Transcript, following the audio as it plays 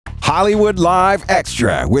Hollywood Live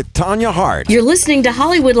Extra with Tanya Hart. You're listening to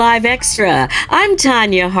Hollywood Live Extra. I'm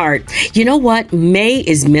Tanya Hart. You know what? May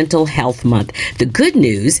is Mental Health Month. The good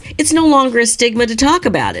news, it's no longer a stigma to talk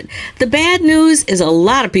about it. The bad news is a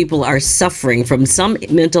lot of people are suffering from some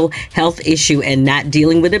mental health issue and not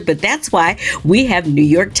dealing with it, but that's why we have New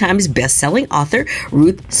York Times bestselling author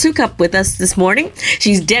Ruth Soukup with us this morning.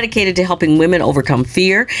 She's dedicated to helping women overcome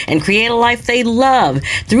fear and create a life they love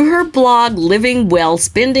through her blog, Living Well,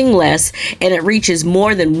 Spending Less, and it reaches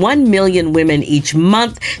more than 1 million women each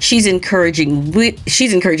month. She's encouraging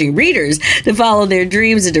readers to follow their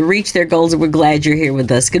dreams and to reach their goals, and we're glad you're here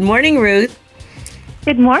with us. Good morning, Ruth.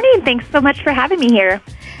 Good morning. Thanks so much for having me here.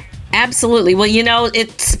 Absolutely. Well, you know,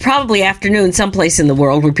 it's probably afternoon someplace in the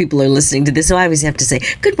world where people are listening to this, so I always have to say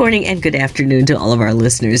good morning and good afternoon to all of our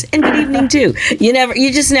listeners, and good evening too.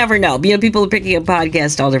 You just never know. You know, people are picking up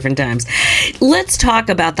podcasts all different times. Let's talk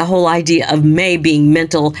about the whole idea of May being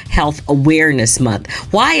Mental Health Awareness Month.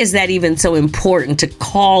 Why is that even so important to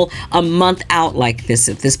call a month out like this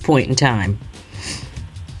at this point in time?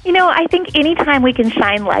 You know, I think anytime we can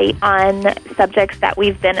shine light on subjects that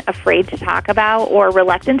we've been afraid to talk about or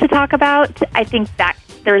reluctant to talk about, I think that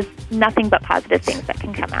there's nothing but positive things that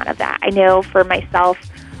can come out of that. I know for myself,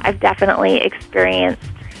 I've definitely experienced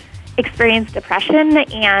depression,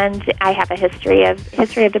 and I have a history of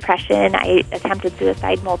depression. I attempted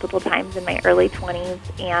suicide multiple times in my early 20s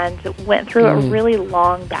and went through a really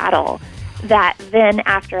long battle that then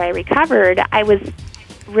after I recovered, I was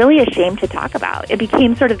really ashamed to talk about. It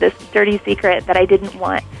became sort of this dirty secret that I didn't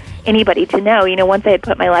want anybody to know. You know, once I had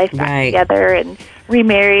put my life back together and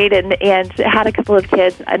remarried and had a couple of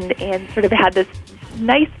kids and sort of had this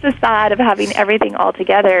nice facade of having everything all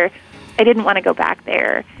together, I didn't want to go back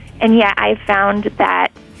there. And yet I found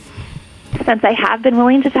that since I have been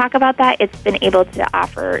willing to talk about that, it's been able to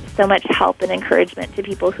offer so much help and encouragement to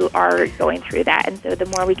people who are going through that. And so the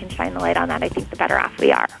more we can shine the light on that, I think the better off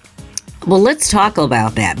we are. Well, let's talk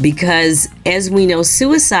about that, because as we know,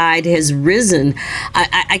 suicide has risen.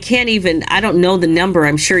 I don't know the number.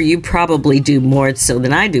 I'm sure you probably do more so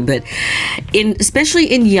than I do, but especially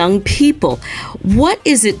in young people, what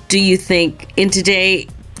is it, do you think, in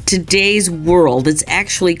today's world that's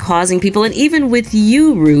actually causing people, and even with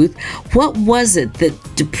you, Ruth, what was it that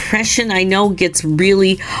depression, I know, gets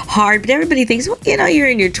really hard, but everybody thinks, well, you know, you're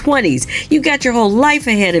in your 20s, you got your whole life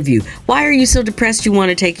ahead of you. Why are you so depressed you want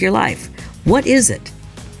to take your life? What is it?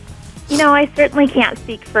 You know, I certainly can't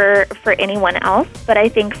speak for anyone else, but I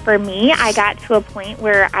think for me, I got to a point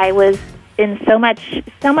where I was in so much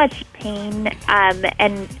pain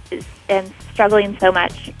and struggling so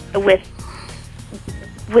much with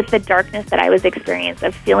the darkness that I was experiencing,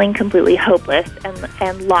 of feeling completely hopeless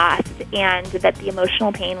and lost, and that the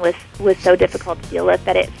emotional pain was so difficult to deal with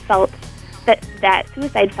that it felt that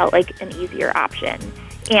suicide felt like an easier option.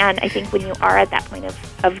 And I think when you are at that point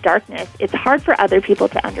of darkness, it's hard for other people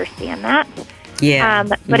to understand that. Yeah.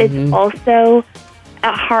 But it's also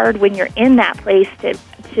hard when you're in that place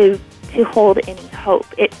to hold any hope.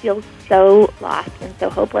 It feels so lost and so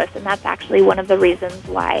hopeless, and that's actually one of the reasons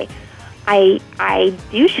why I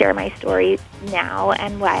do share my story now,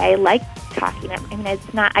 and why I like talking. I mean,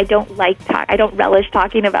 it's not, I don't relish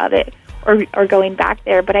talking about it or going back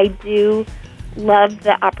there, but I do love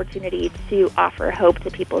the opportunity to offer hope to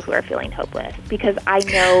people who are feeling hopeless, because I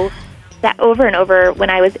know that over and over when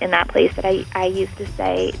I was in that place that I used to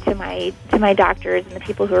say to my doctors and the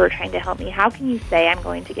people who were trying to help me, how can you say I'm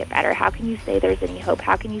going to get better? How can you say there's any hope?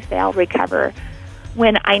 How can you say I'll recover?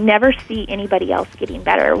 When I never see anybody else getting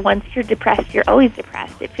better. Once you're depressed, you're always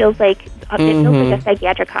depressed. It feels like a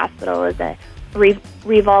psychiatric hospital is a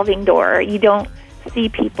revolving door. You don't see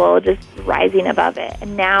people just rising above it.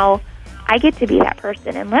 And now I get to be that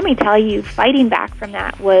person. And let me tell you, fighting back from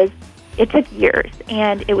that it took years,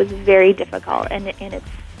 and it was very difficult. And it's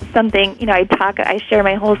something, you know, I share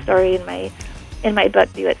my whole story in my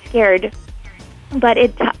book, Do It Scared. But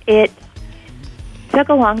it took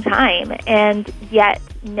a long time, and yet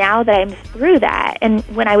now that I'm through that, and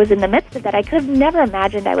when I was in the midst of that, I could have never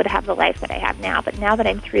imagined I would have the life that I have now. But now that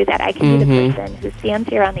I'm through that, I can be the person who stands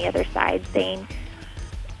here on the other side saying,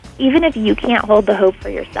 even if you can't hold the hope for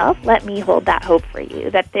yourself, let me hold that hope for you,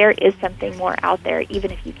 that there is something more out there,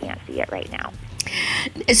 even if you can't see it right now.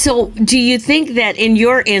 So, do you think that in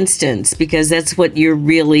your instance, because that's what you're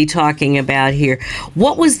really talking about here,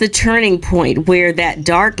 what was the turning point where that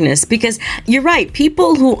darkness, because you're right,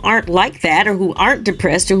 people who aren't like that or who aren't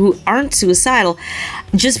depressed or who aren't suicidal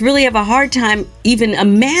just really have a hard time even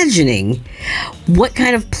imagining what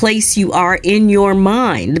kind of place you are in your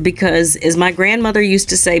mind, because as my grandmother used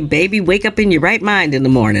to say, baby, wake up in your right mind in the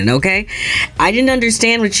morning, okay? I didn't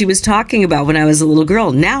understand what she was talking about when I was a little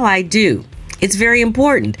girl. Now I do. It's very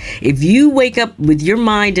important. If you wake up with your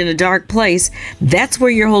mind in a dark place, that's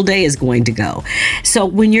where your whole day is going to go. So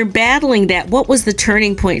when you're battling that, what was the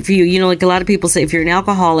turning point for you? You know, like a lot of people say, if you're an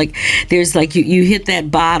alcoholic, there's like you hit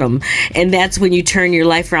that bottom, and that's when you turn your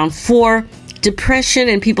life around. For depression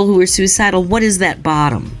and people who are suicidal, what is that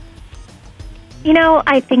bottom? You know,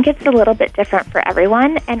 I think it's a little bit different for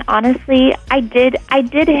everyone. And honestly, I did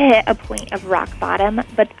hit a point of rock bottom,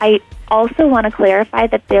 but I also want to clarify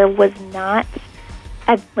that there was not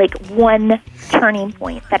one turning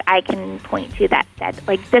point that I can point to that said,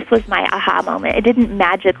 like, this was my aha moment. It didn't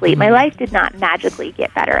magically, my life did not magically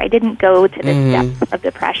get better. I didn't go to the depths of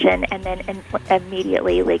depression and then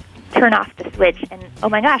immediately, like, turn off the switch and, oh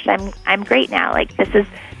my gosh, I'm great now. Like,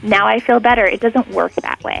 now I feel better. It doesn't work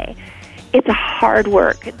that way. It's a hard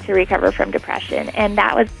work to recover from depression, and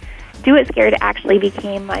that was, Do It Scared actually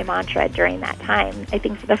became my mantra during that time. I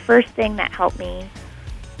think the first thing that helped me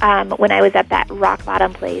when I was at that rock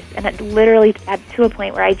bottom place, and it literally to a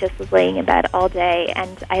point where I just was laying in bed all day,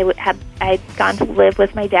 and I'd gone to live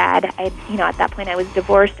with my dad. At that point I was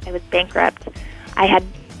divorced, I was bankrupt, I had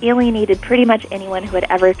alienated pretty much anyone who had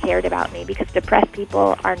ever cared about me, because depressed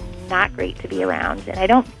people are not great to be around. And I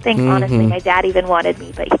don't think, honestly, my dad even wanted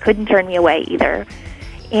me, but he couldn't turn me away either.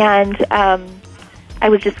 And I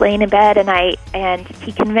was just laying in bed, and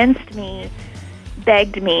he convinced me,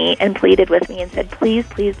 begged me, and pleaded with me and said, please,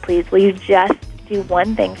 please, please, will you just do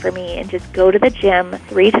one thing for me and just go to the gym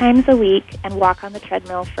 3 times a week and walk on the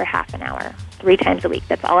treadmill for half an hour, 3 times a week.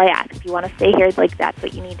 That's all I ask. If you want to stay here, like, that's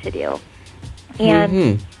what you need to do.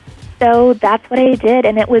 And so that's what I did,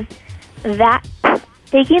 and it was that,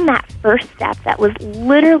 taking that first step that was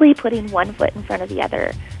literally putting one foot in front of the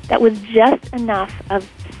other, that was just enough of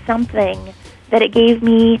something that it gave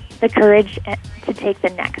me the courage to take the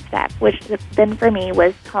next step, which then for me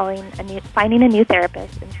was finding a new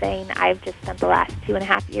therapist and saying, I've just spent the last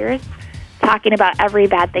 2.5 years talking about every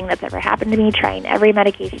bad thing that's ever happened to me, trying every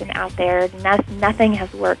medication out there. Nothing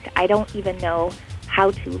has worked. I don't even know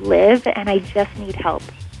how to live, and I just need help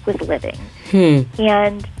with living.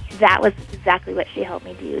 And that was exactly what she helped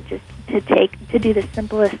me do, just to do the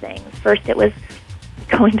simplest things. First it was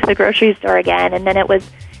going to the grocery store again, and then it was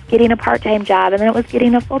getting a part-time job, and then it was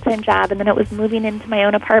getting a full-time job, and then it was moving into my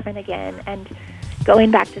own apartment again and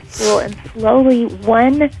going back to school, and slowly,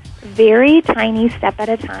 one very tiny step at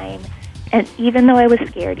a time. And even though I was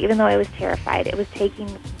scared, even though I was terrified, it was taking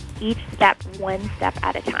each step one step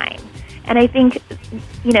at a time. And I think,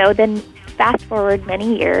 then fast forward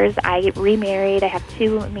many years, I remarried, I have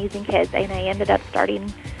 2 amazing kids, and I ended up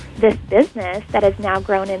starting this business that has now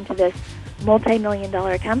grown into this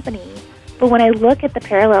multi-million-dollar company. But when I look at the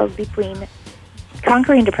parallels between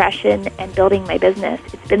conquering depression and building my business,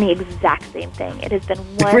 it's been the exact same thing. It has been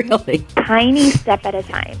one tiny step at a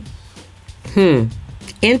time.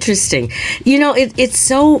 Interesting. It's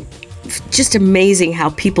so just amazing how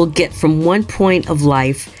people get from one point of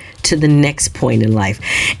life to the next point in life.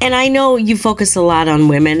 And I know you focus a lot on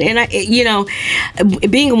women, and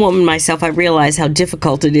being a woman myself, I realize how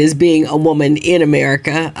difficult it is being a woman in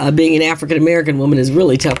America. Being an African American woman is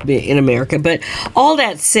really tough in America. But all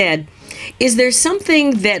that said, is there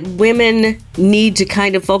something that women need to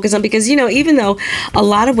kind of focus on? Because, even though a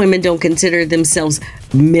lot of women don't consider themselves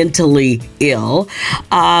mentally ill,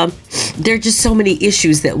 there are just so many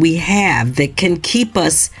issues that we have that can keep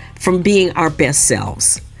us from being our best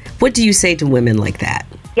selves. What do you say to women like that?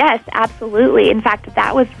 Yes, absolutely. In fact,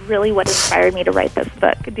 that was really what inspired me to write this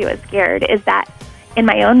book, Do It Scared, is that in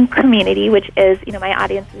my own community, which is, my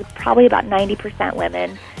audience is probably about 90%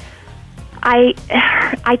 women, I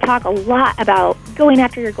talk a lot about going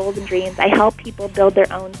after your goals and dreams. I help people build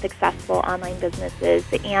their own successful online businesses,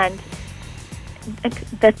 and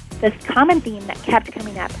this common theme that kept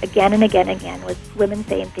coming up again and again and again was women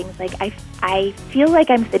saying things like, I feel like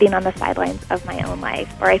I'm sitting on the sidelines of my own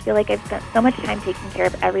life, or I feel like I've spent so much time taking care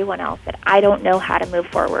of everyone else that I don't know how to move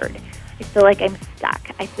forward. I feel like I'm stuck.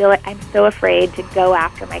 I feel like I'm so afraid to go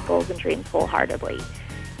after my goals and dreams wholeheartedly.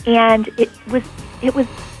 And it was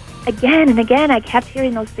again and again, I kept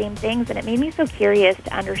hearing those same things, and it made me so curious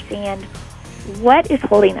to understand what is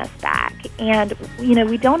holding us back? And,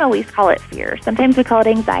 we don't always call it fear. Sometimes we call it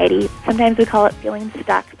anxiety. Sometimes we call it feeling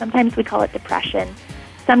stuck. Sometimes we call it depression.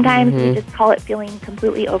 Sometimes we just call it feeling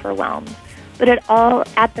completely overwhelmed. But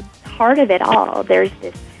at the heart of it all, there's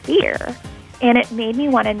this fear. And it made me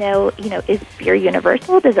want to know, is fear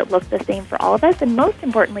universal? Does it look the same for all of us? And most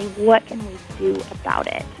importantly, what can we do about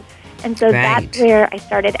it? And so that's where I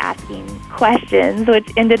started asking questions, which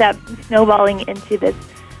ended up snowballing into this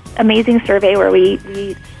amazing survey where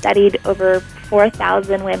we studied over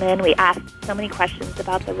 4,000 women. We asked so many questions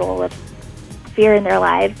about the role of fear in their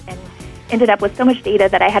lives and ended up with so much data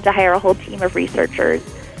that I had to hire a whole team of researchers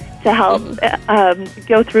to help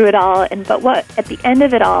go through it all. But at the end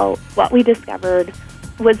of it all, what we discovered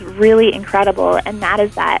was really incredible, and that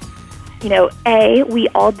is that we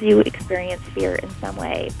all do experience fear in some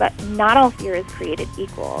way, but not all fear is created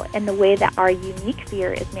equal. And the way that our unique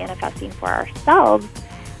fear is manifesting for ourselves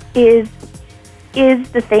is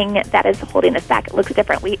the thing that is holding us back. It looks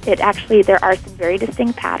different. There are some very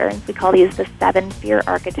distinct patterns. We call these the 7 fear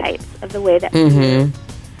archetypes of the way that fear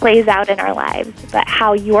plays out in our lives. But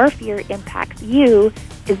how your fear impacts you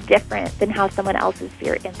is different than how someone else's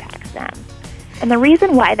fear impacts them. And the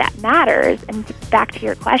reason why that matters, and back to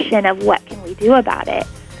your question of what can we do about it,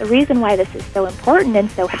 the reason why this is so important and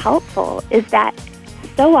so helpful is that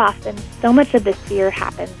so often, so much of this fear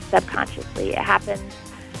happens subconsciously. It happens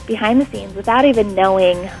behind the scenes without even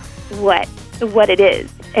knowing what it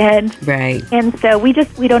is. And so we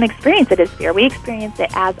don't experience it as fear. We experience it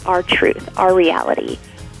as our truth, our reality.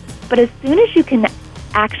 But as soon as you can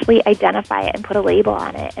actually identify it and put a label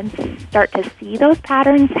on it and start to see those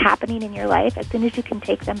patterns happening in your life, as soon as you can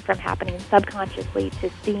take them from happening subconsciously to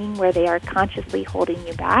seeing where they are consciously holding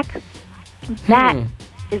you back, that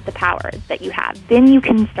is the power that you have. Then you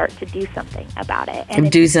can start to do something about it. And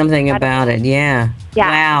do something about it, yeah.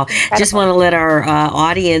 Wow. Incredible. Just want to let our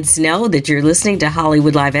audience know that you're listening to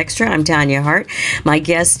Hollywood Live Extra. I'm Tanya Hart. My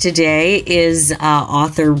guest today is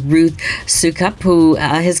author Ruth Soukup, who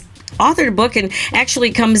has authored a book and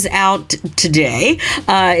actually comes out today.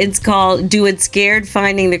 It's called Do It Scared,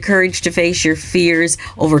 Finding the Courage to Face Your Fears,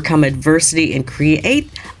 Overcome Adversity, and Create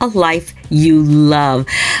a Life You Love.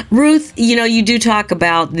 Ruth, you do talk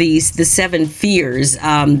about the 7 fears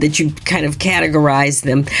that you kind of categorize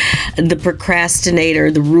them. The procrastinator,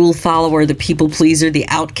 the rule follower, the people pleaser, the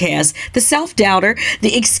outcast, the self-doubter,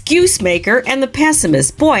 the excuse maker, and the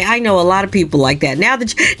pessimist. Boy, I know a lot of people like that. Now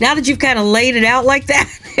that you've kind of laid it out like that,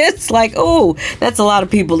 it's like, oh, that's a lot of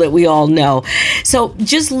people that we all know. So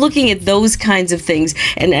just looking at those kinds of things,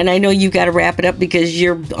 and I know you've got to wrap it up because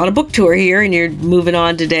you're on a book tour here and you're moving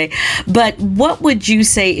on today, but what would you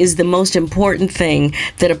say is the most important thing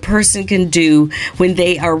that a person can do when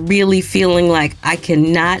they are really feeling like, I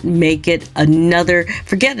cannot make it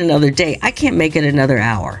forget another day, I can't make it another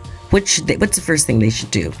hour? What's the first thing they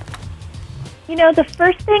should do? The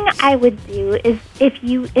first thing I would do is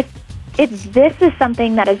if this is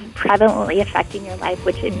something that is prevalently affecting your life,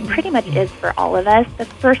 which it pretty much is for all of us, the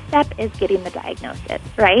first step is getting the diagnosis,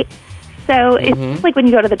 right? So it's like when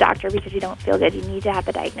you go to the doctor because you don't feel good, you need to have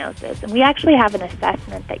the diagnosis. And we actually have an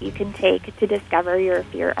assessment that you can take to discover your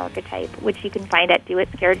fear archetype, which you can find at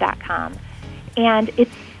doitscared.com. And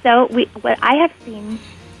it's what I have seen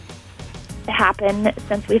happen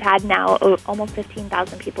since we've had now almost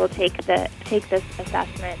 15,000 people take this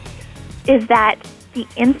assessment is that the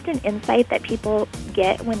instant insight that people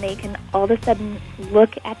get when they can all of a sudden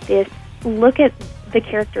look at the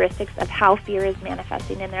characteristics of how fear is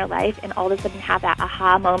manifesting in their life and all of a sudden have that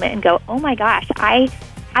aha moment and go, oh my gosh, I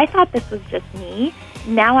thought this was just me.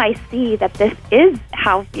 Now I see that this is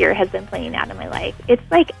how fear has been playing out in my life. It's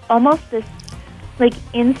like almost this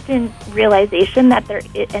instant realization that there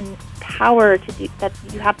is power to do, that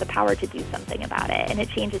you have the power to do something about it, and it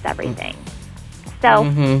changes everything. So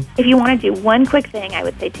if you want to do one quick thing, I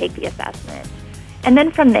would say take the assessment. And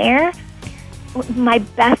then from there, my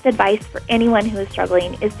best advice for anyone who is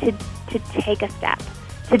struggling is to take a step,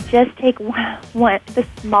 to just take the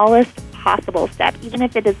smallest possible step, even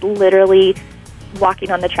if it is literally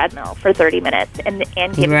walking on the treadmill for 30 minutes and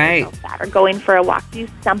giving yourself that, or going for a walk. Do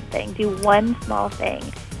something. Do one small thing.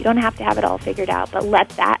 You don't have to have it all figured out, but let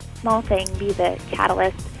that small thing be the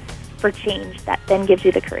catalyst for change that then gives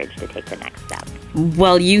you the courage to take the next step.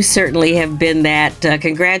 Well, you certainly have been that.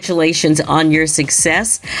 Congratulations on your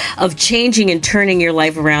success of changing and turning your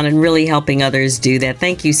life around and really helping others do that.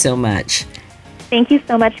 Thank you so much. Thank you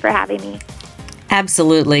so much for having me.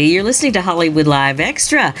 Absolutely. You're listening to Hollywood Live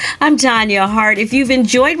Extra. I'm Tanya Hart. If you've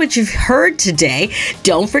enjoyed what you've heard today,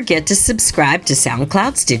 don't forget to subscribe to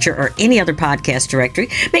SoundCloud, Stitcher, or any other podcast directory.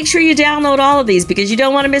 Make sure you download all of these because you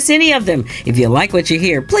don't want to miss any of them. If you like what you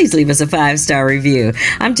hear, please leave us a 5-star review.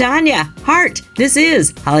 I'm Tanya Hart. This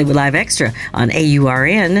is Hollywood Live Extra on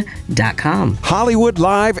AURN.com. Hollywood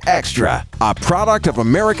Live Extra, a product of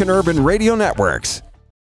American Urban Radio Networks.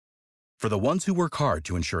 For the ones who work hard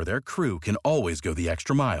to ensure their crew can always go the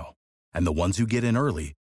extra mile, and the ones who get in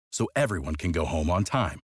early so everyone can go home on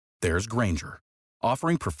time, there's Grainger,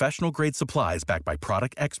 offering professional-grade supplies backed by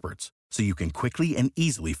product experts so you can quickly and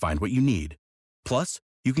easily find what you need. Plus,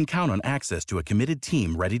 you can count on access to a committed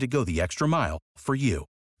team ready to go the extra mile for you.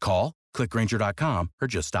 Call, click Grainger.com, or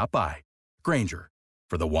just stop by. Grainger,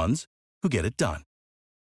 for the ones who get it done.